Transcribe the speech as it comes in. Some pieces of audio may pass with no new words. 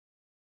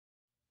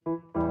I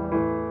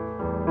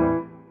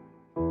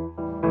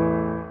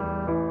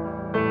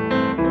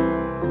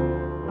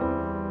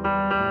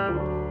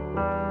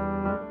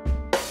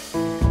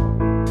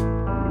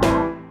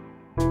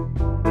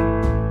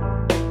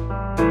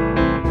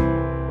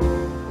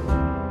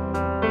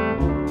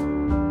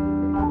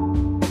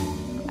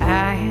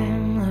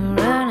am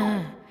the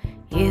runner,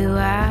 you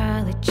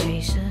are the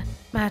chaser,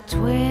 my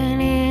twin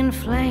in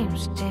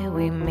flames till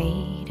we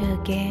meet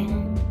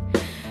again.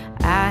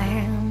 I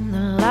am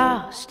the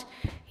lost,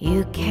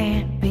 you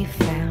can't be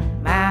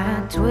found,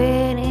 my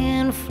twin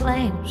in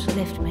flames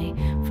lift me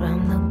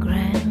from the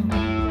ground.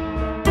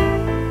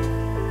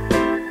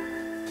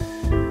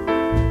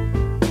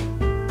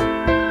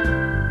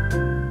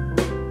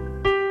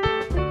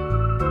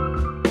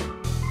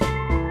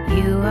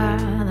 You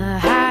are